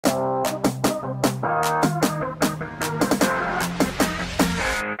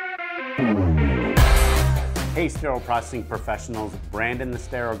Hey Sterile Processing Professionals, Brandon the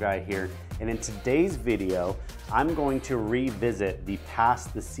Sterile Guy here, and in today's video, I'm going to revisit the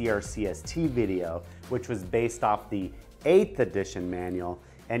Past the CRCST video, which was based off the 8th edition manual,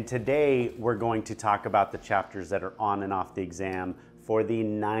 and today we're going to talk about the chapters that are on and off the exam for the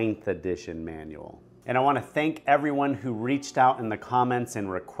 9th edition manual. And I want to thank everyone who reached out in the comments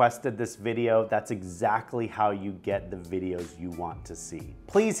and requested this video. That's exactly how you get the videos you want to see.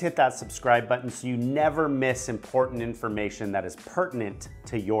 Please hit that subscribe button so you never miss important information that is pertinent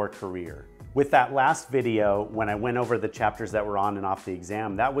to your career. With that last video, when I went over the chapters that were on and off the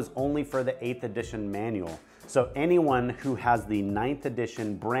exam, that was only for the 8th edition manual. So anyone who has the 9th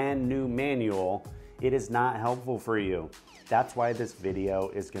edition brand new manual, it is not helpful for you. That's why this video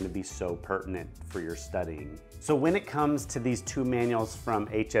is going to be so pertinent for your studying. So when it comes to these two manuals from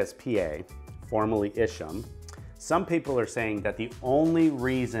HSPA, formerly ISHM, some people are saying that the only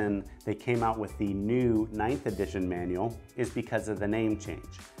reason they came out with the new 9th edition manual is because of the name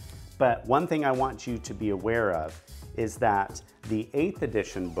change. But one thing I want you to be aware of is that the 8th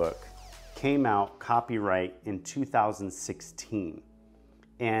edition book came out copyright in 2016.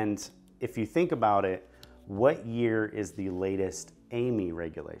 And if you think about it, what year is the latest AAMI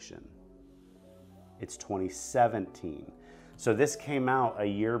regulation? It's 2017. So this came out a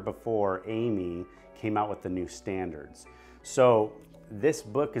year before AAMI came out with the new standards. So this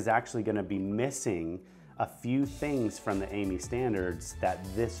book is actually going to be missing a few things from the AAMI standards that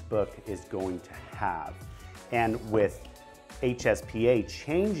this book is going to have. And with HSPA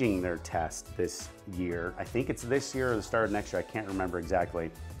changing their test this year, I think it's this year or the start of next year, I can't remember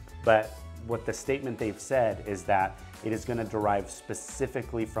exactly, but what the statement they've said is that it is going to derive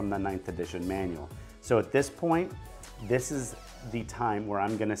specifically from the 9th edition manual. So at this point, this is the time where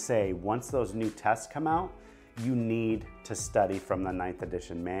I'm going to say, once those new tests come out, you need to study from the 9th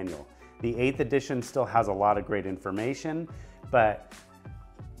edition manual. The 8th edition still has a lot of great information, but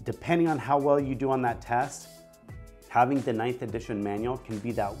depending on how well you do on that test, having the 9th edition manual can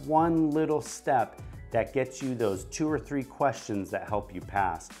be that one little step that gets you those 2 or 3 questions that help you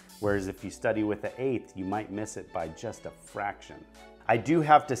pass. Whereas if you study with the 8th, you might miss it by just a fraction. I do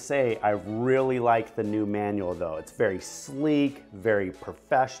have to say, I really like the new manual though. It's very sleek, very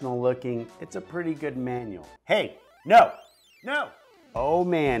professional looking. It's a pretty good manual. Hey, no. Oh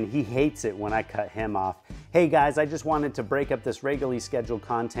man, he hates it when I cut him off. Hey guys, I just wanted to break up this regularly scheduled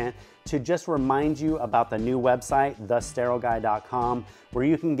content to just remind you about the new website, thesterileguy.com, where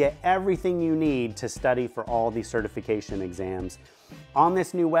you can get everything you need to study for all the certification exams. On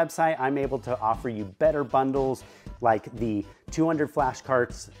this new website, I'm able to offer you better bundles like the 200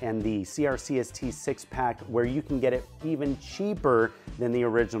 flashcards and the CRCST 6-pack, where you can get it even cheaper than the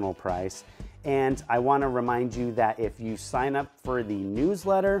original price. And I want to remind you that if you sign up for the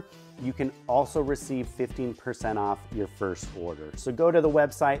newsletter, you can also receive 15% off your first order. So go to the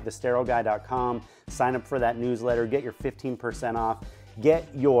website, thesterileguy.com, sign up for that newsletter, get your 15% off, get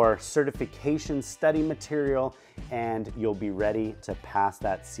your certification study material, and you'll be ready to pass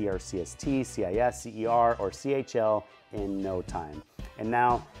that CRCST, CIS, CER, or CHL in no time. And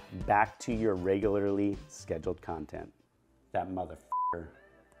now back to your regularly scheduled content. That motherfucker.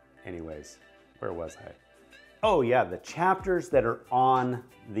 Anyways, where was I? Oh yeah, the chapters that are on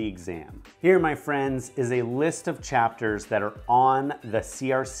the exam. Here, my friends, is a list of chapters that are on the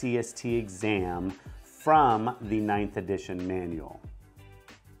CRCST exam from the 9th edition manual.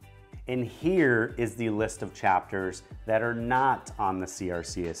 And here is the list of chapters that are not on the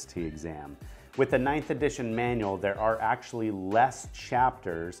CRCST exam. With the 9th edition manual, there are actually less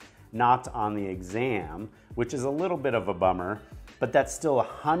chapters not on the exam, which is a little bit of a bummer, but that's still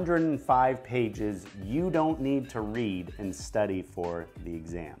 105 pages you don't need to read and study for the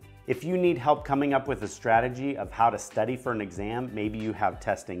exam. If you need help coming up with a strategy of how to study for an exam, maybe you have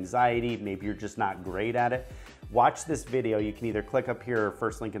test anxiety, maybe you're just not great at it, watch this video. You can either click up here or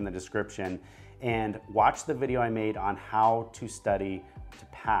first link in the description and watch the video I made on how to study to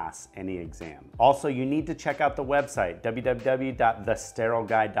pass any exam. Also, you need to check out the website,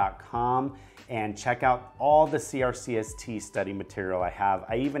 www.thesterileguy.com, and check out all the CRCST study material I have.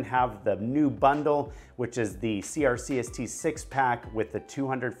 I even have the new bundle, which is the CRCST 6-pack with the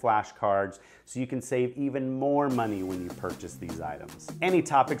 200 flashcards, so you can save even more money when you purchase these items. Any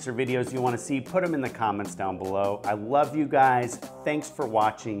topics or videos you want to see, put them in the comments down below. I love you guys. Thanks for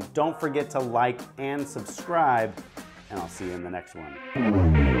watching. Don't forget to like and subscribe, and I'll see you in the next one.